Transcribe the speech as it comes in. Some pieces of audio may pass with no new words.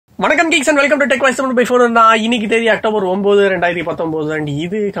வணக்கம் geeks and welcome to Tech Voice by Phone. இன்னைக்கு தேதி அக்டோபர் 9 2019 and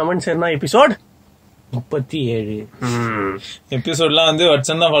இது CommentsArena எபிசோட் 37. எபிசோட்லாம் வந்து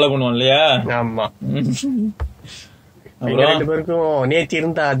வாட்ஸ்அப் தான் ஃபாலோ பண்ணுவோம் இல்லையா? ஆமா. ரெண்டு பேருக்கும் நேத்து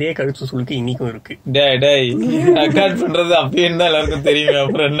இருந்த அதே கழுத்து சுளுக்கு இன்னைக்கும் இருக்கு. டேய் ரெக்கார்ட் பண்றது அப்பயே இருந்தா எல்லாருக்கும் தெரியுமே,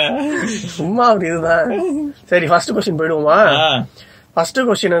 அப்புறம் என்ன சும்மா ஒரு இதுதான். சரி, ஃபர்ஸ்ட் क्वेश्चन போய்டுவோமா? ஃபர்ஸ்ட்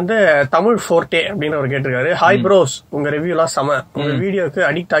क्वेश्चन வந்து தமிழ் ஃபோர்டே அப்படின்னு அவர் கேட்டிருக்காரு. ஹாய் ப்ரோஸ், உங்க ரிவ்யூலாம் செம. உங்க வீடியோக்கு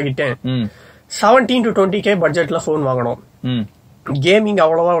அடிக்ட் ஆகிட்டேன். 17 to 20K பட்ஜெட்ல போன் வாங்கணும். கேமிங்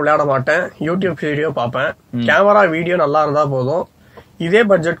அவ்வளவா விளையாட மாட்டேன், யூடியூப் வீடியோ பார்ப்பேன். கேமரா வீடியோ நல்லா இருந்தா போதும். இதே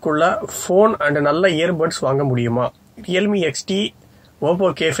பட்ஜெட்குள்ள போன் அண்ட் நல்ல இயர்பட்ஸ் வாங்க முடியுமா? ரியல்மி XT, OPPO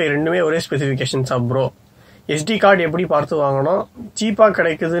K5 ரெண்டுமே ஒரே ஸ்பெசிபிகேஷன்ஸா ப்ரோ? SD கார்டு எப்படி பார்த்து வாங்கணும்? சீப்பா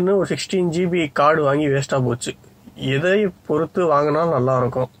கிடைக்குதுன்னு ஒரு 16 GB கார்டு வாங்கி வேஸ்டா போச்சு. எதை பொறுத்து வாங்கினா நல்லா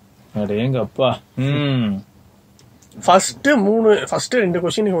இருக்கும்? அடேங்கப்பா. ஃபர்ஸ்ட் ரெண்டு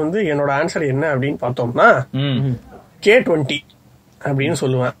क्वेश्चனுக்கு வந்து என்னோட ஆன்சர் என்ன அப்படின்னு பார்த்தோம்னா K20 அப்படின்னு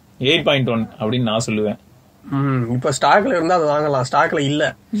சொல்லுவேன். 8.1 அப்படின்னு நான் சொல்லுவேன். இப்ப ஸ்டாக்ல இருந்தா அது வாங்கலாம், ஸ்டாக்ல இல்ல,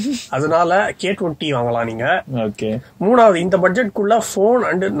 அதனால K20 வாங்கலாம் நீங்க. ஓகே. மூணாவது, இந்த பட்ஜெட்குள்ள போன்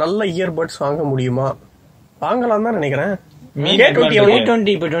அண்ட் நல்ல இயர்பட்ஸ் வாங்க முடியுமா? வாங்கலாம் தான் நினைக்கிறேன். K20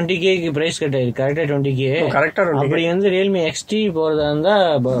 இப்ப 20K பிரைஸ் கட் ஆயிருக்கு. கரெக்டா 20K. கரெக்டா 20K. அப்படி வந்து ரியல்மி XT போறதா இருந்தா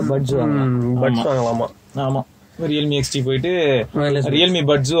பட்ஸ் வாங்கலாமா? ஆமா, ரியல்மி XT போயிட்டு ரியல்மி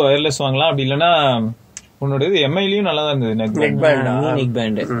பட்ஸ் வயர்லெஸ் வாங்கலாம். அப்படி இல்லன்னா உன்னோட இது MIலயும் நல்லா தான் இருந்தது, நெக்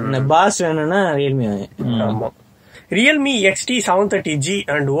பேண்ட். இந்த பாஸ் வேணும்னா ரியல்மி. ஆமா, Realme XT 730G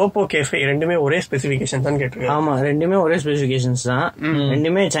and OPPO K5 ரெண்டுமே ஒரே ஸ்பெசிபிகேஷன் தான் கேட்டிருக்காங்க. ஆமா, ரெண்டுமே ஒரே ஸ்பெசிபிகேஷன்ஸ் தான்.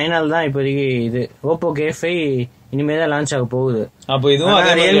 ரெண்டுமே சைனால தான் இப்போதைக்கு. இது OPPO K5 இனிமே தான் லான்ச் ஆக போகுது. அப்போ இதுவும்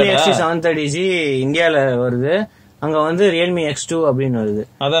ரியல்மி XT 730G இந்தியால வருது. அங்க வந்து ரியல்மி X2 அப்படின்னு வருது.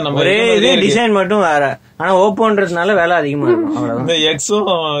 ஒரே இது, டிசைன் மட்டும் வேற. ஆனா ஓப்போன்றதுனால விலை அதிகமா இருக்கும், அவ்வளவுதான். Xம்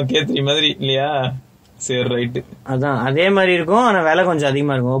K3 மாதிரி இல்லையா? சரி, ரைட். அதான் அதே மாதிரி இருக்கும், ஆனா விலை கொஞ்சம்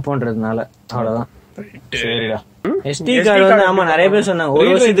அதிகமா இருக்கும் ஓப்போன்றதுனால, அவ்வளவுதான். சரிடா. SD கார்டு வந்து ஆமா நிறைய பேர் சொன்னாங்க ஒரு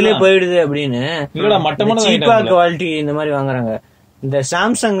வருஷத்துலயே போயிடுது அப்படின்னு. சீப்பா குவாலிட்டி இந்த மாதிரி வாங்குறாங்க. இந்த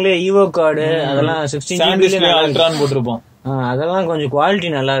சாம்சங்ல ஈவோ கார்டு அதெல்லாம் 16 GB போட்டிருப்போம். அதெல்லாம் கொஞ்சம் குவாலிட்டி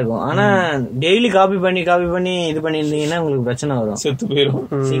நல்லா இருக்கும். ஆனா டெய்லி காப்பி பண்ணி இது பண்ணிருந்தீங்கன்னா உங்களுக்கு பிரச்சனை வரும், செத்து போயிடும்,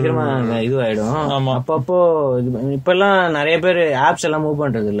 சீக்கிரமா இதுவாயிடும். அப்பப்போ இப்ப எல்லாம் நிறைய பேர் ஆப்ஸ் எல்லாம் மூவ்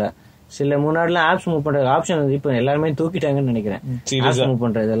பண்றது இல்ல. சில முன்னாடிலாம் ஆப்ஸ் மூவ் பண்றது ஆப்ஷன் இப்ப எல்லாருமே தூக்கிட்டாங்கன்னு நினைக்கிறேன், ஆப்ஸ் மூவ்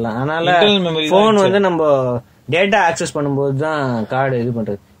பண்றது எல்லாம். அதனால போன் வந்து நம்ம டேட்டா ஆக்சஸ் பண்ணும்போது தான் கார்டு இது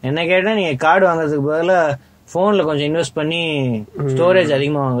பண்றது. என்ன கேட்டா நீங்க கார்டு வாங்குறதுக்கு பதிலா போன்ல கொஞ்சம் இன்வெஸ்ட் பண்ணி ஸ்டோரேஜ்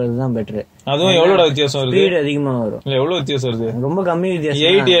அதிகமா வாங்குறது தான் பெட்டர். அதுவும் எவ்வளவு வித்தியாசம் வருது, ஸ்பீட் அதிகமா வரும். எவ்வளவு வித்தியாசம் வருது? ரொம்ப கம்மி வித்தியாசம்.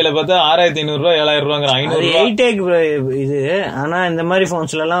 8Aல பார்த்தா 6500 ரூபாய் 7000 ரூபாய் 500. 8A இது. ஆனா இந்த மாதிரி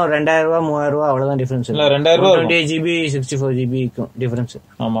போன்ஸ்ல எல்லாம் 2000 ரூபாய் 3000 ரூபாய் அவ்வளவுதான் டிஃபரன்ஸ். இல்ல 2000 ரூபாய் 28GB 64GB டிஃபரன்ஸ்.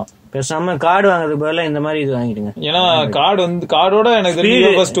 ஆமா, பேசாம கார்டு வாங்குறதுக்கு பதிலா இந்த மாதிரி இது வாங்கிடுங்க. ஏன்னா கார்டு வந்து கார்டோட எனக்கு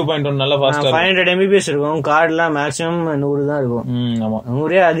 2.1 நல்லா ஃபாஸ்டா 500 MBPS இருக்கும். கார்டுலாம் மேக்ஸிமம் 100 தான் இருக்கும். ஆமா,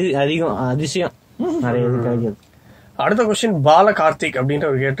 100 அதிகம், அதிசயம் நிறைய கிடைக்குது. அடுத்த क्वेश्चन பால கார்த்திக் அப்படின்ற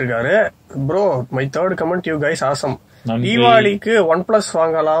ஒரு கேட்டிருக்காரு. Bro, my third comment, you guys awesome. தீபாவளிக்கு OnePlus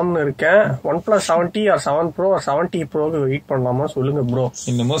வாங்கலாம்னு இருக்கேன். OnePlus 70 or 7 Pro or 70 Proக்கு wait பண்ணலாமா சொல்லுங்க ப்ரோ.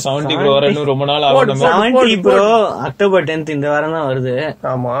 இன்னமும் 70 Pro வர இன்னும் ரொம்ப நாள் ஆகும். 70 Pro அக்டோபர் 10th இந்த வாரம் தான் வருது.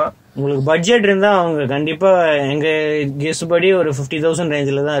 ஆமா, உங்களுக்கு பட்ஜெட் இருந்தா அவங்க கண்டிப்பா எங்க கெஸ் படி ஒரு 50,000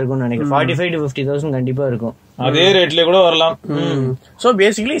 ரேஞ்சில தான் இருக்கும்னு நினைக்கிறேன். 45 to 50,000 கண்டிப்பா இருக்கும். அதே ரேட்ல கூட வரலாம். சோ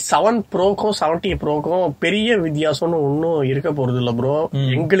பேசிக்கலி 7 Proக்கும் 70 Proக்கும் பெரிய வித்தியாசம்னு ஒன்னும் இருக்க போறது இல்ல ப்ரோ.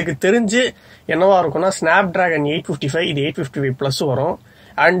 எங்களுக்கு தெரிஞ்சு என்னவா இருக்கும்னா ஸ்னாப் டிராகன் 855, இது 855 பிளஸ் வரும்.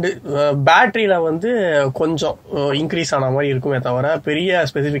 அண்ட் பேட்டரியில வந்து கொஞ்சம் இன்க்ரீஸ் ஆன மாதிரி இருக்குமே தவிர பெரிய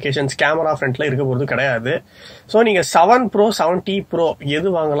ஸ்பெசிபிகேஷன்ஸ் கேமரா ஃப்ரண்ட்ல இருக்க போறது கிடையாது. ஸோ நீங்க 7 Pro 70 Pro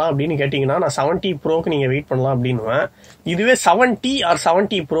எது வாங்கலாம் அப்படின்னு கேட்டீங்கன்னா நான் 70 Proக்கு நீங்க வெயிட் பண்ணலாம் அப்படின்னுவேன். இதுவே 70 or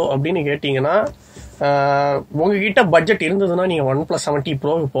 70 Pro அப்படின்னு கேட்டீங்கன்னா உங்ககிட்ட பட்ஜெட் இருந்ததுன்னா நீங்க OnePlus 70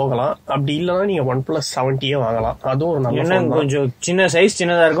 Proக்கு போகலாம். அப்படி இல்லைன்னா நீங்க OnePlus 70 வாங்கலாம். அதுவும் ஒரு நல்ல கொஞ்சம் சின்ன சைஸ்,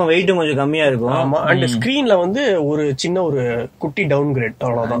 சின்னதா இருக்கும், வெயிட்டும் கொஞ்சம் கம்மியா இருக்கும். ஆமா, அண்ட் ஸ்கிரீன்ல வந்து ஒரு சின்ன ஒரு குட்டி டவுன் கிரேட்,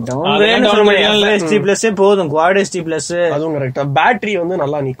 அவ்வளவுதான். போதும், குவாட் SD பிளஸ். அதுவும் கரெக்டா. பேட்டரி வந்து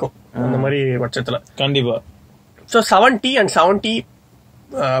நல்லா நிக்கும் அந்த மாதிரி பட்சத்துல கண்டிப்பா. சோ 70 and 70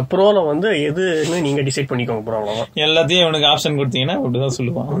 Proல வந்து எதுன்னு நீங்க டிசைட் பண்ணிக்கோங்க ப்ரோ, அவ்வளவுதான். எல்லாத்தையும் உனக்கு ஆப்ஷன் கொடுத்தீங்கன்னா அப்படிதான்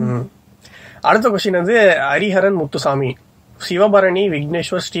சொல்லுவான். அடுத்த क्वेश्चन வந்து Hariharan Muthusamy. Sivabharani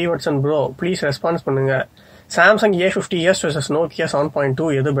Vigneshwar Srivatsan bro, please response பண்ணுங்க. சாம்சங் A50s versus Nokia 7.2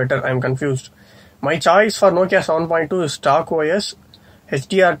 எது better? I am confused. My choice for Nokia 7.2 is stock OS,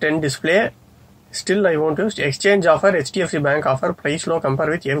 HDR10 display. Still I want to exchange offer, HDFC Bank offer, price low compare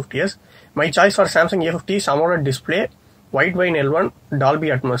with A50s. My choice for Samsung A50 is AMOLED display, wideband L1, Dolby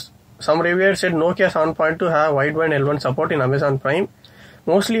Atmos. Some reviewers said Nokia 7.2 have wideband L1 support in Amazon Prime.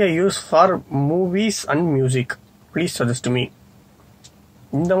 Mostly I use for movies and music. Please suggest me.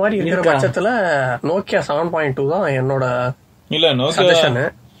 இந்த மாதிரி இருக்கிற பட்சத்துல Nokia 7.2 தான் என்னோட suggestion.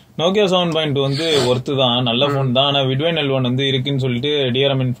 Nokia 7.2 வந்து worth தான், நல்ல phone தான். ஆனா விட்வைன் L1 வந்து இருக்குன்னு சொல்லிட்டு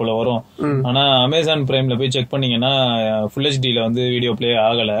டிஆர்எம் இன்ஃபோல வரும். ஆனா அமேசான் பிரைம்ல போய் செக் பண்ணீங்கன்னா ஃபுல் ஹெச்டில வந்து வீடியோ பிளே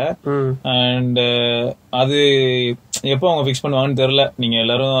ஆகல. அண்ட் அது எப்போ அவங்க பிக்ஸ் பண்ணுவாங்கன்னு தெரியல. நீங்க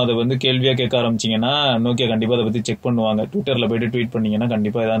எல்லாரும் அதை வந்து கேள்வியா கேட்க ஆரம்பிச்சீங்கன்னா நோக்கியா கண்டிப்பா அதை பத்தி செக் பண்ணுவாங்க. ட்விட்டர்ல போயிட்டு ட்வீட் பண்ணீங்கன்னா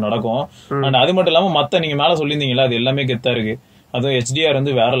கண்டிப்பா ஏதாவது நடக்கும். அண்ட் அது மட்டும் இல்லாம மத்த நீங்க மேல சொல்லியிருந்தீங்களா, அது எல்லாமே கெத்தா இருக்கு. அதுவும் HDR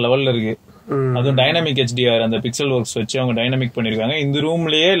வந்து வேற லெவல்ல இருக்கு. அதுவும் டைனாமிக் HDR அந்த பிக்சல் ஒர்க்ஸ் வச்சு அவங்க டைனாமிக் பண்ணிருக்காங்க. இந்த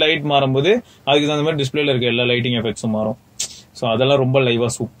ரூம்லயே லைட் மாறும்போது அதுக்கு தகுந்த மாதிரி டிஸ்பிளேல இருக்க எல்லா லைட்டிங் எஃபெக்ட்ஸும் மாறும். சோ அதெல்லாம் ரொம்ப லைவா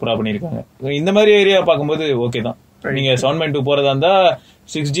சூப்பரா பண்ணிருக்காங்க. இந்த மாதிரி ஏரியா பாக்கும்போது ஓகே தான். நீங்க 7.2 போறதா இருந்தா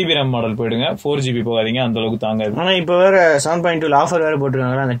 6GB RAM மாடல் போயிடுங்க, 4GB போகாதீங்க, அந்த அளவுக்கு தாங்காது. ஆனா இப்ப வேற 7.2 ஆஃபர் வேற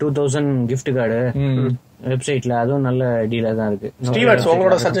போட்டுருக்காங்க, அந்த 2000 கிஃப்ட் கார்டு வெப்சைட்ல. அதுவும் நல்ல டீலா தான் இருக்கு. ஸ்டீவர்ட்ஸ்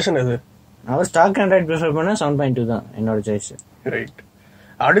உங்களோட சஜஷன் எது? அவர் ஸ்டாக் ஆண்ட்ராய்டு ப்ரிஃபர் பண்ண 7.2 தான் என்னோட சாய்ஸ். ரைட்.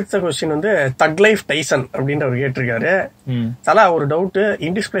 அடுத்த கொஸ்டின் வந்து தக் லைஃப் டைசன் அப்படின்ற ஒரு கேட்டிருக்காரு. தலா ஒரு doubt,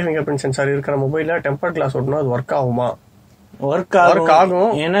 in-display finger print sensor இருக்கிற மொபைல்ல டெம்பர் கிளாஸ் ஓட்டணும், அது ஒர்க் ஆகுமா? ஒர்க்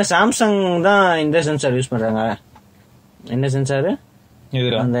ஆகும். ஏன்னா சாம்சங் தான் இந்த சென்சார் யூஸ் பண்றாங்க. என்ன சென்சார்?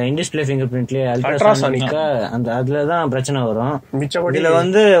 அந்த இன்டிஸ்பிளே ஃபிங்கர் பிரிண்ட்லயே அல்ட்ராசானிக்கா, அந்த அதுலதான் பிரச்சனை வரும். இதுல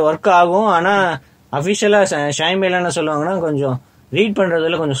வந்து ஒர்க் ஆகும். ஆனா அபிஷியலா ஷாய்மில என்ன சொல்லுவாங்கன்னா கொஞ்சம் ரீட்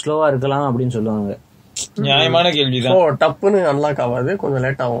பண்றதுல கொஞ்சம் ஸ்லோவா இருக்கலாம் அப்படின்னு சொல்லுவாங்க. நியாயமான கேள்விதான். டப்புன்னு அன்லாக் ஆகாது, கொஞ்சம்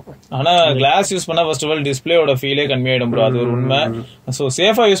லேட் ஆகும். ஆனா கிளாஸ் யூஸ் பண்ணா ஃபர்ஸ்ட் ஆஃப் ஆல் டிஸ்பிளேயோட ஃபீலே கம்மி ஆயிடும் ப்ரோ, அது ஒரு உண்மை. சோ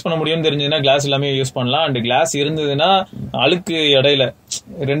சேஃபா யூஸ் பண்ண முடியும்னு தெரிஞ்சதுன்னா கிளாஸ் எல்லாமே யூஸ் பண்ணலாம். அண்ட் கிளாஸ் இருந்ததுன்னா அழுக்கு இடையில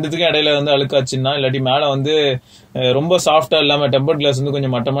ரெண்டுத்துக்கும் இடையில வந்து அழுக்காச்சுன்னா, இல்லாட்டி மேல வந்து ரொம்ப சாஃப்டா இல்லாம டெம்பர்ட் கிளாஸ் வந்து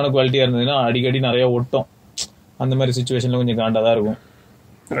கொஞ்சம் மட்டமான குவாலிட்டியா இருந்ததுன்னா அடிக்கடி நிறைய ஒட்டும். அந்த மாதிரி சிச்சுவேஷன்ல கொஞ்சம் காண்டாதான் இருக்கும்.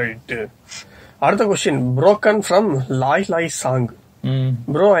 ரைட். அடுத்த question, broken from Lai song.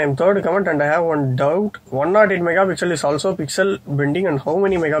 Bro, I am third comment and I have one doubt. 108 megapixel is also pixel bending and how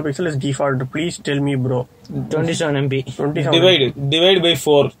many megapixel is default? Please tell me bro. 27 MP. Divide by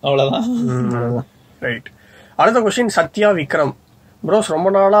 4 அவ்வளவுதான். Right. அடுத்த question Sathya Vikram. Pros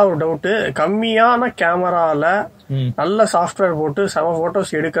ரொம்ப நாளா ஒரு doubt, கம்மியான கேமரால நல்ல software போட்டு செம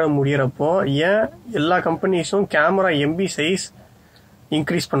போட்டோஸ் எடுக்க முடியறப்போ ஏன் எல்லா கம்பெனிஸும் கேமரா எம்பி சைஸ்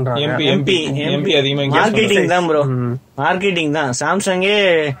இன்க்ரீஸ் பண்றாங்க? எம்பி அதிகமா மார்க்கெட்டிங் தான் ப்ரோ, மார்க்கெட்டிங் தான். சாம்சங்கே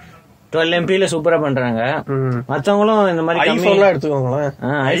 12 MPல சூப்பரா பண்றாங்க. மத்தவங்களும் இந்த மாதிரி ஐபோன்லாம் எடுத்துக்கோங்களேன்.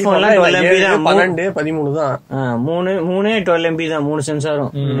 ஐபோன்லாம் 12 MB தான், 12 13 தான். 3 12 MB தான், 3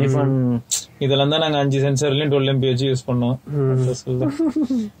 சென்சாரும். ஐபோன் இதெல்லாம் தான் நாங்க 5 சென்சார்லயும் 12 MB வச்சு யூஸ் பண்ணோம்.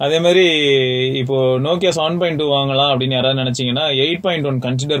 அதே மாதிரி இப்போ நோக்கியா 7.2 வாங்கலாம் அப்படின்னு யாராவது நினைச்சீங்கன்னா 8.1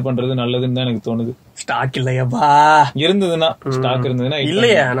 கன்சிடர் பண்றது நல்லதுன்னு தான் எனக்கு தோணுது. ஸ்டாக் இல்லையாப்பா? இருந்ததுன்னா ஸ்டாக் இருந்ததுன்னா.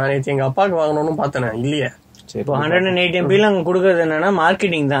 இல்லையா, நான் நேற்று எங்க அப்பாவுக்கு வாங்கணும்னு பார்த்தேன். இல்லையா? இப்போ 108 MB அங்க குடுக்கறது என்னன்னா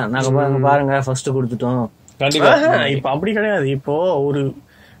மார்க்கெட்டிங் தான். நாங்க பாருங்க ஃபர்ஸ்ட் கொடுத்துட்டோம். கண்டிப்பா இப்ப அப்படி கிடையாது. இப்போ ஒரு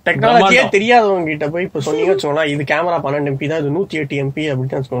டெக்னாலஜியே தெரியாதவங்க கிட்ட போய் இப்ப சொன்னீங்க வச்சுக்கோங்களா, இது கேமரா 12 MP தான், இது 108 MP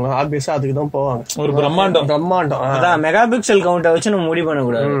அப்படின்னு வச்சுக்கோங்களா, ஆப்வியஸா அதுக்கு தான் போவாங்க. ஒரு பிரம்மாண்டம். அதான் மெகா பிக்சல் கவுண்ட வச்சு நம்ம முடிவு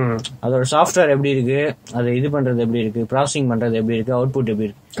பண்ணக்கூடாது. அதோட சாஃப்ட்வேர் எப்படி இருக்கு, அதை இது பண்றது எப்படி இருக்கு, ப்ராசஸிங் பண்றது எப்படி இருக்கு, அவுட்புட் எப்படி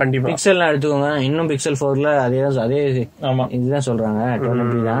இருக்கு. கண்டிப்பா பிக்சல் எடுத்துக்கோங்க. இன்னும் பிக்சல் 4ல அதே இதுதான் சொல்றாங்க, 12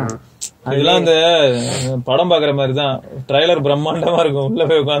 MP தான். அதெல்லாம் அந்த படம் பாக்குற மாதிரி தான், ட்ரைலர் பிரம்மாண்டமா இருக்கும், உள்ள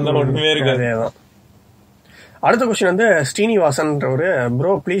போய் உட்கார்ந்தா ஒண்ணுமே இருக்காது. அடுத்த கொஸ்டின் வந்து Srinivasan.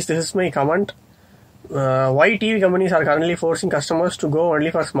 Bro please this is my comment. Why TV companies are currently forcing customers to go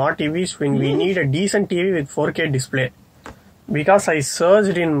only for smart TVs when we need a decent TV with 4K display? Because I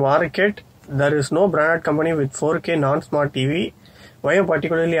searched in market, there is no branded company with 4K non-smart TV. Why I'm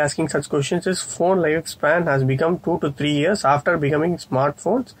particularly asking such questions is phone lifespan has become 2 to 3 years after becoming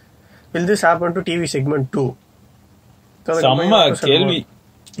smartphones. Will this happen to TV segment too? சம்ம கேள்வி,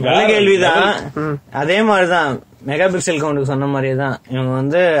 நல்ல கேள்விதான். அதே மாதிரிதான் mega pixel count சொன்ன மாதிரியே தான் இவங்க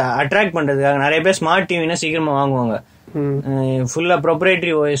வந்து அட்ராக்ட் பண்றதுக்காக நிறைய பேர் ஸ்மார்ட் டிவினா சீக்கிரமா வாங்குவாங்க. ஃபுல்லா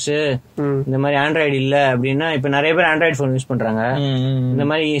ப்ரொப்ரைட்டரி ஓஎஸ் இந்த மாதிரி ஆண்ட்ராய்டு இல்ல அப்படின்னா இப்ப நிறைய பேர் ஆண்ட்ராய்டு போன் யூஸ் பண்றாங்க. இந்த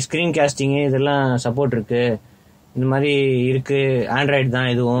மாதிரி ஸ்கிரீன் காஸ்டிங் இதெல்லாம் சப்போர்ட் இருக்கு, இந்த மாதிரி இருக்கு, ஆண்ட்ராய்டு தான்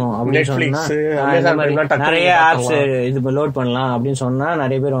இதுவும் அப்படின்னு சொன்னா நிறைய ஆப்ஸ் இது லோட் பண்ணலாம் அப்படின்னு சொன்னா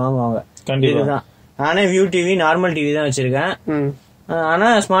நிறைய பேர் வாங்குவாங்க. இதுதான். நானே வியூ டிவி நார்மல் டிவி தான் வச்சிருக்கேன். ஆனா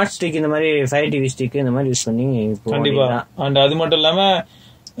ஸ்மார்ட் ஸ்டிக் இந்த மாதிரி ஃபயர் டிவி ஸ்டிக் இந்த மாதிரி யூஸ் பண்ணி கண்டிப்பா. அண்ட் அது மட்டும் இல்லாம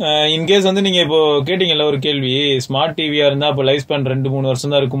இன்கேஸ் வந்து நீங்க இப்போ கேட்டீங்கல்ல ஒரு கேள்வி, ஸ்மார்ட் டிவியா இருந்தா அப்ப லைஃப் ஸ்பேன் 2-3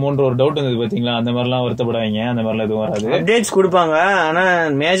 வருஷம் தான் இருக்குமோன்ற ஒரு டவுட் இருந்தது பாத்தீங்களா. அந்த மாதிரி எல்லாம் வருத்தப்படாதீங்க, அந்த மாதிரி எதுவும் வராது. அப்டேட்ஸ் கொடுப்பாங்க, ஆனா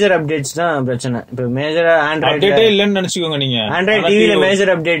மேஜர் அப்டேட்ஸ் தான் பிரச்சனை. இப்ப மேஜரா ஆண்ட்ராய்டு அப்டேட்டே இல்லன்னு நினைச்சுக்கோங்க. நீங்க ஆண்ட்ராய்டு டிவில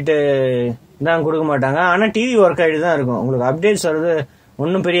மேஜர் அப்டேட் தான் கொடுக்க மாட்டாங்க. ஆனா டிவி ஒர்க் ஆகிட்டு தான் இருக்கும். உங்களுக்கு அப்டேட்ஸ் வருது,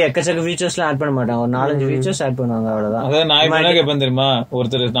 ஒன்னும் பெரிய எக்கச்சக்க ஃபீச்சர்ஸ் எல்லாம் ஆட் பண்ண மாட்டாங்க. ஒரு 4-5 ஃபீச்சர்ஸ் ஆட் பண்ணுவாங்க, அவ்வளவுதான். அதாவது நான் இப்ப என்ன கேட்பேன் தெரியுமா,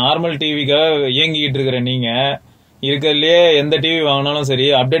 ஒருத்தர் நார்மல் டிவிக்காக இயங்கிட்டு இருக்கிற நீங்க இருக்கிறதுலயே எந்த டிவி வாங்கினாலும் சரி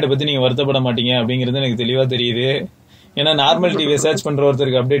அப்டேட்டை பத்தி நீங்க வருத்தப்பட மாட்டீங்க அப்படிங்கறது எனக்கு தெளிவா தெரியுது. ஏன்னா நார்மல் டிவியை சர்ச் பண்ற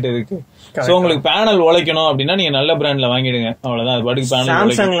ஒருத்தருக்கு அப்டேட் இருக்கு. சோ உங்களுக்கு பேனல் உழைக்கணும் அப்படின்னா நீங்க நல்ல பிராண்ட்ல வாங்கிடுங்க, அவ்வளவுதான். அது பாட்டுக்கு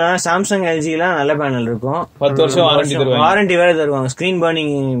பேனல் சாம்சங் எல்ஜி எல்லாம் நல்ல பேனல் இருக்கும். 10 வருஷம் வாரண்டி வேற தருவாங்க. ஸ்கிரீன்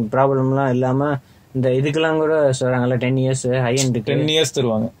பர்னிங் ப்ராப்ளம் எல்லாம் இல்லாம இந்த இதுக்கெல்லாம் கூட சொல்றாங்கல்ல 10 இயர்ஸ் ஹை எண்ட் 10 இயர்ஸ்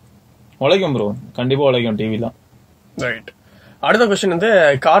தருவாங்க. உழைக்கும் ப்ரோ, கண்டிப்பா உழைக்கும் டிவிலாம். ரைட். அடுத்த क्वेश्चन வந்து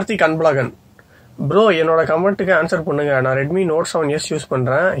கார்த்திக் அன்பழகன். ப்ரோ என்னோட கமெண்ட்டுக்கு ஆன்சர் பண்ணுங்க. நான் Redmi Note 7s யூஸ்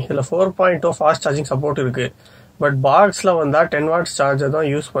பண்றேன். இதுல 4.0 ஃபாஸ்ட் சார்ஜிங் சப்போர்ட் இருக்கு. பட் பாக்ஸ்ல வந்தா 10 வாட்ஸ் சார்ஜர் தான்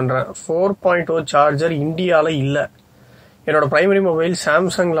யூஸ் பண்றேன். 4.0 சார்ஜர் இந்தியால இல்ல. என்னோட பிரைமரி மொபைல்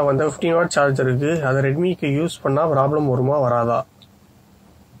சாம்சங்ல வந்து 15 வாட் சார்ஜர் இருக்கு. அதை ரெட்மிக்கு யூஸ் பண்ணா ப்ராப்ளம் வருமா வராதா?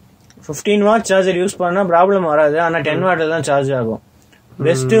 15 வாட் சார்ஜர் யூஸ் பண்ணா ப்ராப்ளம் வராது. ஆனா 10 வாட் தான் சார்ஜ் ஆகும்.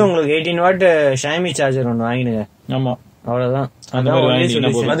 பெஸ்ட் உங்களுக்கு 18 வாட் ஷாமி சார்ஜர் ஒன்னு வாங்கிடுங்க. ஆமா, அவ்வளவுதான்.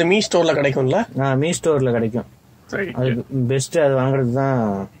 அது மீ ஸ்டோர்ல கிடைக்கும்ல? மீ ஸ்டோர்ல கிடைக்கும். அது பெஸ்ட், அது வாங்குறது தான்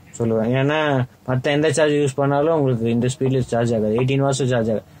சொல்லுவேன். ஏன்னா மத்த எந்த சார்ஜ் யூஸ் பண்ணாலும் உங்களுக்கு இந்த ஸ்பீட்ல சார்ஜ் ஆகாது. 18 வாட்ஸ்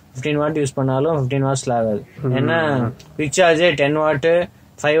சார்ஜ் ஆகாது. 15 வாட் யூஸ் பண்ணாலும் 15 வாட்ஸ்ல ஆகாது. ஏன்னா quick charge 10 what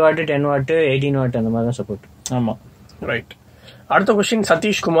 5 what 10 what 18 what அந்த மாதிரி தான் சப்போர்ட். ஆமா, ரைட். அடுத்த question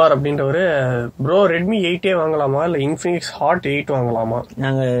Satish Kumar அப்படின்றவரு. Bro Redmi 8A வாங்கலாமா இல்ல Infinix Hot 8 வாங்கலாமா?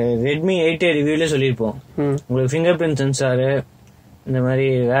 நாங்க Redmi 8A ரிவ்யூல சொல்லிருப்போம். உங்களுக்கு ஃபிங்கர் பிரிண்ட் சென்சார், இந்த மாதிரி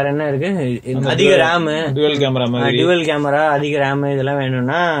வேற என்ன இருக்கு, அதிக ரேம், டுவல் கேமரா, அதிக ரேம், இதெல்லாம்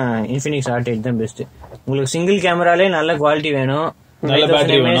வேணும்னா Infinix Hot 8 தான் பெஸ்ட். உங்களுக்கு சிங்கிள் கேமராலே நல்ல குவாலிட்டி வேணும்,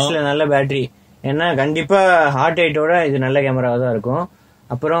 நல்ல பேட்டரி. ஏன்னா கண்டிப்பா Hot 8ஓட இது நல்ல கேமராவா தான் இருக்கும்.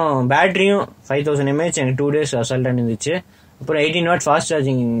 அப்புறம் பேட்டரியும் 5000 mAh எனக்கு 2 days அசால்ட்டா இருந்துச்சு. அப்புறம் 18 வாட் ஃபாஸ்ட்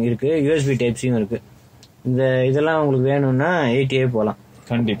சார்ஜிங் இருக்கு, USB டைப்ஸும் இருக்கு. இந்த இதெல்லாம் உங்களுக்கு வேணும்னா 8A போலாம்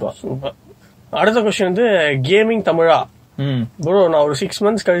கண்டிப்பா. அடுத்த क्वेश्चन வந்து கேமிங் தமிழா. ப்ரோ நான் ஒரு 6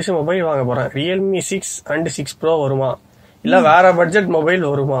 months கழிச்சு மொபைல் வாங்க போறேன். Realme 6 and 6 Pro வருமா இல்ல வேற பட்ஜெட் மொபைல்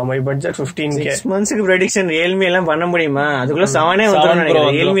வருமா? My budget 15K. 6 monthsக்கு prediction Realme எல்லாம் பண்ண முடியுமா? அதுக்குள்ள 7 வந்துரும்.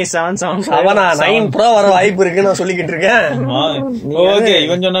 Realme 7 9 Pro வர வாய்ப்பு இருக்கு நான் சொல்லிக்கிட்டு இருக்கேன். ஓகே,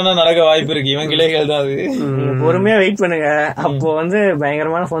 இவன் சொன்னா நடக்க வாய்ப்பு இருக்கு. இவன் கிளைகள் தான் அது. பொறுமையா வெயிட் பண்ணுங்க. அப்போ வந்து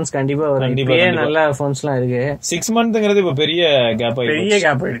பயங்கரமான போன்ஸ் கண்டிப்பா வரும். இப்பயே நல்ல போன்ஸ் எல்லாம் இருக்கு. 6 monthங்கிறது இப்ப பெரிய கேப்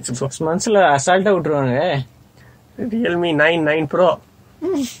ஆயிடுச்சு. 6 monthsல அசால்ட்டா விட்டுருவாங்க. Realme 9 Pro.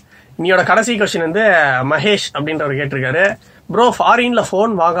 நீயோட கடைசி क्वेश्चन வந்து மகேஷ் அப்படின்றவர் கேட்டிருக்காரு. ப்ரோ ஃபாரின்ல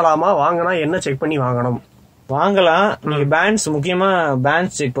போன் வாங்கலாமா? வாங்கினா என்ன செக் பண்ணி வாங்கணும்? வாங்கலாம். நீங்க பேண்ட்ஸ், முக்கியமா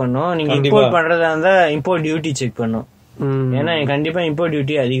பேண்ட்ஸ் செக் பண்ணணும். நீங்க இம்போர்ட் பண்றதா இருந்தா இம்போர்ட் டியூட்டி செக் பண்ணணும். ஏன்னா கண்டிப்பா இம்போர்ட்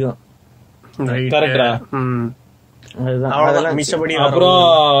டியூட்டி அதிகம். கரெக்டா? அதுதான் மிச்சபடி. அப்புறம்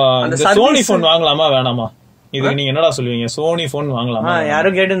சோனி போன் வாங்கலாமா வேணாமா? இதுக்கு நீங்க என்னடா சொல்லுவீங்க? சோனி போன் வாங்கலாமா?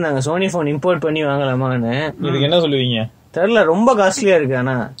 யாரும் கேட்டிருந்தாங்க சோனி போன் இம்போர்ட் பண்ணி வாங்கலாமான்னு. இதுக்கு என்ன சொல்லுவீங்க? தெரியல, ரொம்ப காஸ்ட்லியா இருக்கு.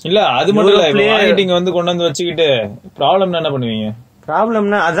 ஆனா இல்ல அது மட்டும் இல்ல, நீங்க வந்து கொண்டு வந்து வச்சுக்கிட்டு ப்ராப்ளம் என்ன பண்ணுவீங்க?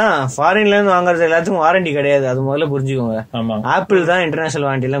 ப்ராப்ளம்னா அதான் ஃபாரின்ல இருந்து வாங்குறது எல்லாத்துக்கும் வாரண்டி கிடையாது. அது முதல்ல புரிஞ்சுக்கோங்க. ஆப்பிள் தான் இன்டர்நேஷனல்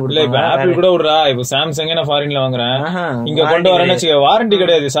வாரண்டி எல்லாம் கொடுப்பாங்க. ஆப்பிள் கூட விடுறா. இப்ப சாம்சங் நான் ஃபாரின்ல வாங்குறேன், இங்க கொண்டு வரேன்னு வாரண்டி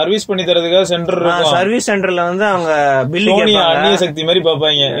கிடையாது. சர்வீஸ் பண்ணி தரதுக்காக சென்டர் இருக்கும். சர்வீஸ் சென்டர்ல வந்து அவங்க பில்லு அந்நிய சக்தி மாதிரி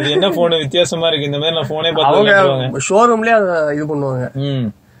பாப்பாங்க. இது என்ன போன் வித்தியாசமா இருக்கு, இந்த மாதிரி நான் போனே பார்த்து ஷோரூம்லயே இது பண்ணுவாங்க.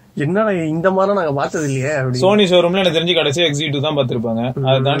 என்னடா இந்த மாதிரி நாங்க பார்த்தது இல்லையே. சோனி ஷோரூம்ல எனக்கு தெரிஞ்சு கடைசி X2 தான் பாத்துருப்பாங்க.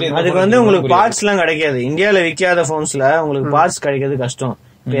 அதுக்கு வந்து உங்களுக்கு பார்ட்ஸ் எல்லாம் கிடைக்காது. இந்தியால விற்காத போன்ஸ்ல உங்களுக்கு பார்ட்ஸ் கிடைக்கிறது கஷ்டம்.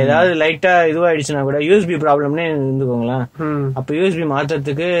 இப்ப ஏதாவது லைட்டா இதுவாயிடுச்சுன்னா கூட யூஎஸ்பி ப்ராப்ளம்னே இருந்துக்கோங்களேன். அப்ப யூஎஸ்பி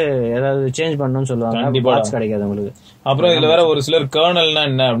மாற்றத்துக்கு ஏதாவது சேஞ்ச் பண்ணணும்னு சொல்லுவாங்க. பார்ட்ஸ் கிடைக்காது உங்களுக்கு. அப்புறம் இதுல வேற ஒரு சிலர் கர்னல்னா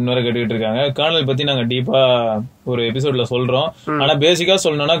என்ன அப்படின்னு வேற கேட்டுக்கிட்டு இருக்காங்க. கர்னல் பத்தி நாங்க டீப்பா ஒரு எபிசோட்ல சொல்றோம். ஆனா பேசிக்கா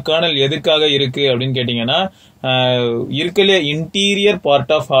சொல்லணும்னா கர்னல் எதுக்காக இருக்கு அப்படின்னு கேட்டீங்கன்னா, இருக்கலையே இன்டீரியர்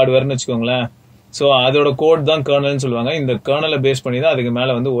பார்ட் ஆஃப் ஹார்ட்வேர்னு வச்சுக்கோங்களேன். சோ அதோட கோட் தான் கர்னல்னு சொல்லுவாங்க. இந்த கர்னலை பேஸ் பண்ணி தான் அதுக்கு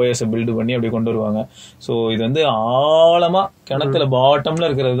மேல வந்து ஓஎஸ் பில்டு பண்ணி அப்படி கொண்டு வருவாங்க. சோ இது வந்து ஆழமா கிணத்துல பாட்டம்ல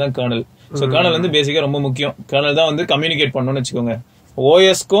இருக்கிறது தான் கர்னல். சோ கர்னல் வந்து பேசிக்கா ரொம்ப முக்கியம். கர்னல் தான் வந்து கம்யூனிகேட் பண்ணணும்னு வச்சுக்கோங்க.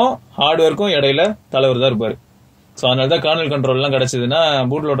 ஓஎஸ்க்கும் ஹார்ட்வேர்க்கும் இடையில தலைவர் தான் இருப்பாரு. சோ அதனாலதான் கர்னல் கண்ட்ரோல் எல்லாம் கிடைச்சதுன்னா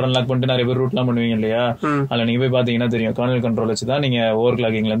பூட் லோடர் அன்லாக் பண்ணிட்டு நிறைய பேர் ரூட் எல்லாம் பண்ணுவீங்க இல்லையா? அதுல நீங்க போய் பாத்தீங்கன்னா தெரியும், கர்னல் கண்ட்ரோல் வச்சுதான் நீங்க ஓவர்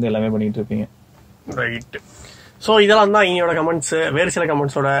கிளாக்கிங்ல இருந்து எல்லாமே பண்ணிட்டு இருப்பீங்க. ரைட். சோ இதெல்லாம் தான் என்னோட கமெண்ட்ஸ். வேறு சில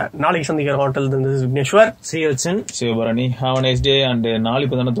கமெண்ட்ஸோட நாளைக்கு சந்திக்கிற hotel Vigneshwar, Sivabharani. Have a nice day. And நாளைக்கு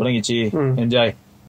இப்ப தானே தொடங்கிச்சு. என்ஜாய்.